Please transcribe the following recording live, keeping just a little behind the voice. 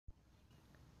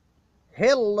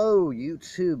Hello,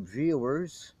 YouTube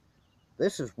viewers.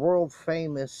 This is world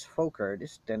famous folk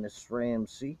artist Dennis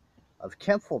Ramsay of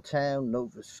Kempfletown,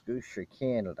 Nova Scotia,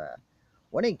 Canada.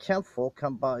 When in Kempfle,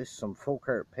 come by some folk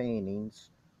art paintings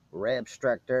or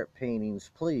abstract art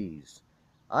paintings, please.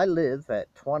 I live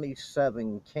at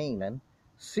 27 Canaan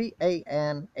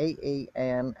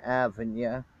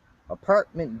Avenue,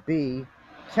 Apartment B,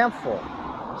 Kempfle,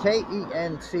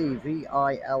 Kentville,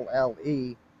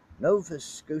 Nova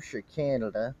Scotia,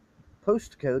 Canada,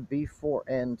 postcode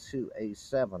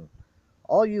B4N2A7.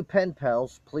 All you pen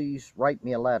pals, please write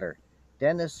me a letter.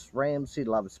 Dennis Ramsay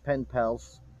loves pen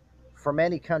pals from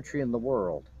any country in the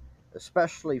world,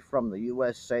 especially from the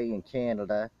USA and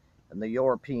Canada and the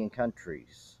European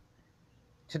countries.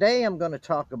 Today I'm going to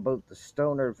talk about the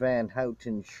Stoner Van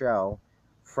Houten show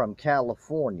from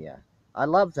California. I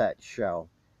love that show.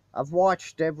 I've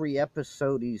watched every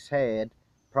episode he's had,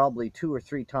 probably 2 or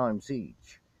 3 times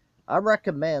each. I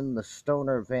recommend the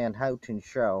Stoner Van Houten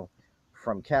show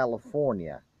from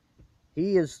California.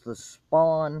 He is the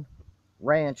Spawn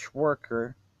Ranch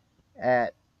worker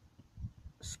at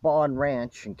Spawn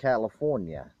Ranch in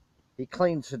California. He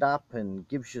cleans it up and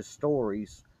gives you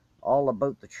stories all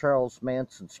about the Charles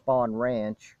Manson Spawn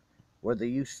Ranch where they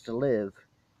used to live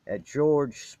at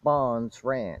George Spawn's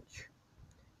ranch.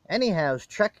 Anyhow,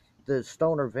 check the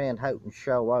Stoner Van Houten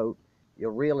show out.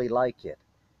 You'll really like it.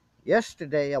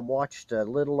 Yesterday I watched a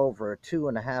little over a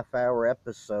 2.5 hour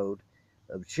episode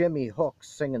of Jimmy Hook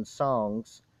singing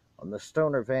songs on the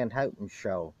Stoner Van Houten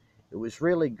show. It was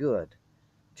really good.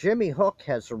 Jimmy Hook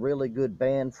has a really good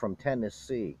band from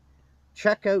Tennessee.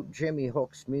 Check out Jimmy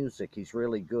Hook's music. He's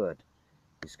really good.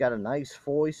 He's got a nice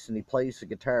voice and he plays the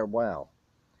guitar well.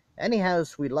 Anyhow,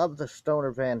 we love the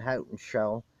Stoner Van Houten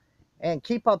show. And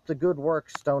keep up the good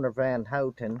work, Stoner Van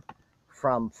Houten,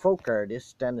 from folk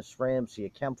artist Dennis Ramsay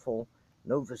of Kempfle,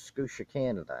 Nova Scotia,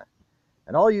 Canada.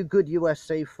 And all you good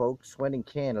USA folks, when in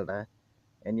Canada,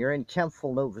 and you're in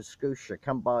Kempfle, Nova Scotia,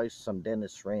 come by some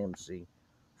Dennis Ramsay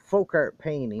folk art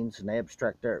paintings and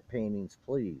abstract art paintings,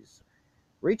 please.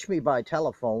 Reach me by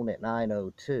telephone at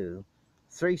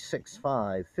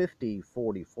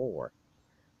 902-365-5044.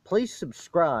 Please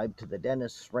subscribe to the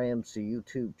Dennis Ramsay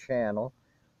YouTube channel.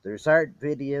 There's art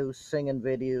videos, singing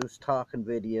videos, talking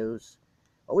videos.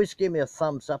 Always give me a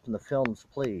thumbs up in the films,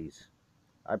 please.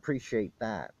 I appreciate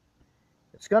that.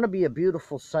 It's going to be a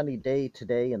beautiful sunny day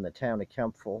today in the town of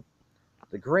Kempfle.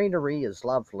 The greenery is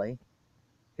lovely.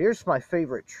 Here's my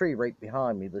favorite tree right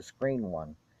behind me, this green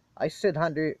one. I sit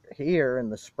under here in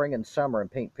the spring and summer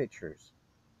and paint pictures.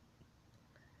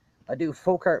 I do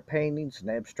folk art paintings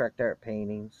and abstract art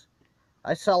paintings.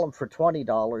 I sell them for $20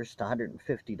 to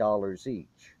 $150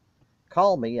 each.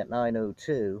 Call me at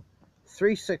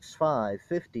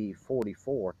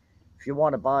 902-365-5044 if you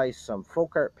want to buy some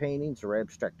folk art paintings or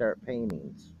abstract art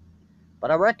paintings.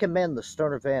 But I recommend the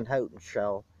Stoner Van Houten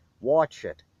show. Watch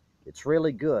it. It's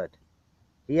really good.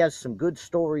 He has some good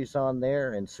stories on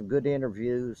there and some good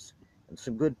interviews and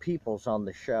some good peoples on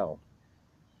the show.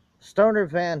 Stoner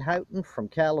Van Houten from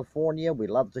California. We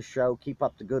love the show. Keep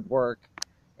up the good work.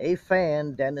 A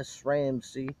fan, Dennis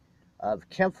Ramsay of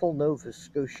Kempfle, Nova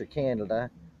Scotia,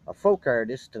 Canada. A folk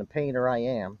artist and a painter I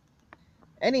am.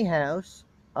 Anyhow,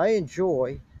 I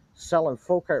enjoy selling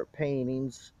folk art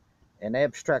paintings and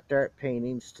abstract art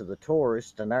paintings to the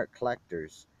tourists and art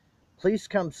collectors. Please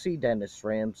come see Dennis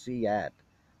Ramsay at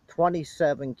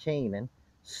 27 Canaan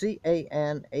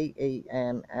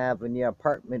Avenue,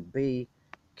 Apartment B,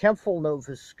 Kempfle,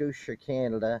 Nova Scotia,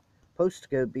 Canada,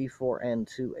 postcode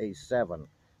B4N2A7.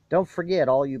 Don't forget,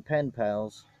 all you pen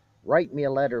pals, write me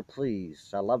a letter,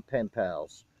 please. I love pen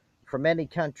pals. From any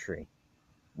country.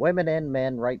 Women and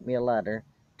men, write me a letter.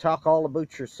 Talk all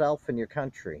about yourself and your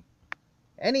country.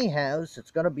 Anyhow,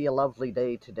 it's going to be a lovely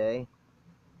day today.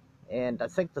 And I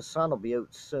think the sun will be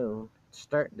out soon. It's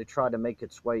starting to try to make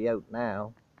its way out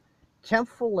now.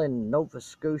 Kempfle and Nova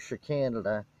Scotia,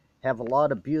 Canada have a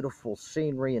lot of beautiful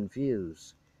scenery and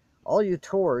views. All you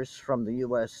tourists from the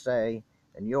USA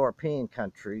and European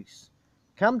countries,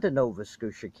 come to Nova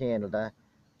Scotia, Canada.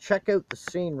 Check out the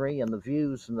scenery and the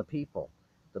views and the people.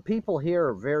 The people here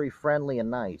are very friendly and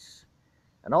nice.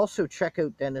 And also check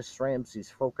out Dennis Ramsay's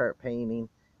folk art painting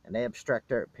and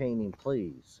abstract art painting,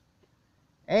 please.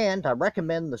 And I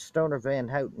recommend the Stoner Van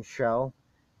Houten show.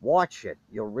 Watch it.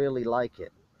 You'll really like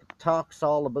it. It talks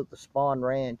all about the Spawn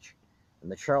Ranch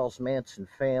and the Charles Manson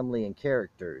family and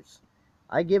characters.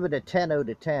 I give it a 10 out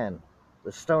of 10.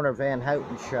 The Stoner Van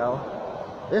Houten show.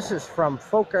 This is from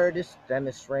folk artist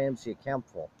Dennis Ramsay of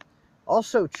Kempfle.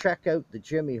 Also check out the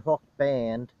Jimmy Hook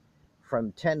band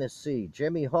from Tennessee.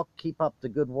 Jimmy Hook, keep up the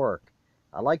good work.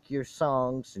 I like your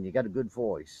songs, and you got a good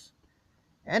voice.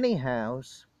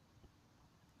 Anyhows,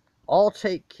 all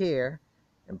take care,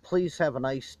 and please have a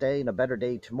nice day and a better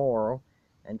day tomorrow.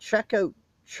 And check out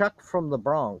Chuck from the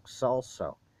Bronx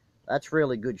also. That's a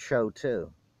really good show,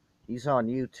 too. He's on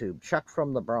YouTube. Chuck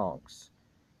from the Bronx.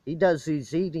 He does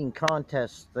these eating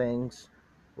contest things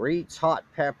where he eats hot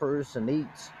peppers and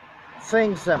eats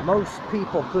things that most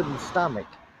people couldn't stomach.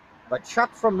 But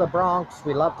Chuck from the Bronx,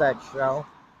 we love that show.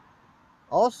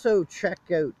 Also, check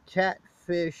out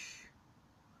Catfish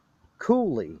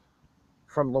Cooley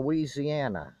from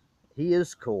Louisiana. He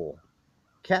is cool.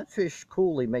 Catfish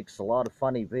Cooley makes a lot of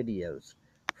funny videos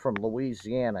from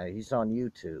Louisiana. He's on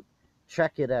YouTube.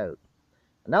 Check it out.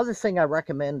 Another thing I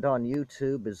recommend on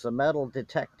YouTube is the metal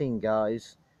detecting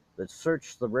guys that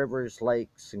search the rivers,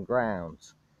 lakes, and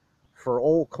grounds for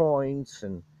old coins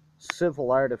and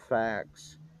civil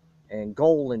artifacts and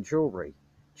gold and jewelry.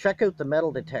 Check out the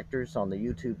metal detectors on the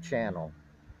YouTube channel.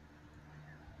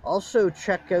 Also,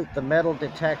 check out the metal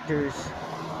detectors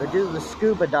that do the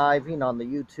scuba diving on the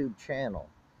YouTube channel.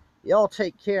 Y'all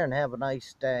take care and have a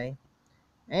nice day.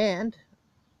 And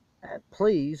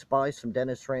please buy some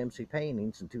Dennis Ramsay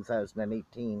paintings in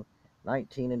 2018,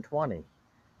 19, and 20.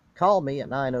 Call me at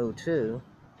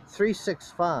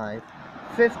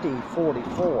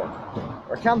 902-365-5044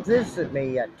 or come visit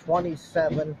me at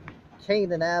 27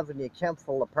 Canaan Avenue,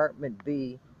 Kempville, Apartment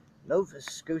B, Nova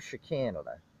Scotia,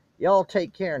 Canada. Y'all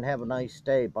take care and have a nice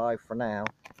day. Bye for now.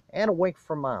 And a wink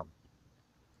from Mom.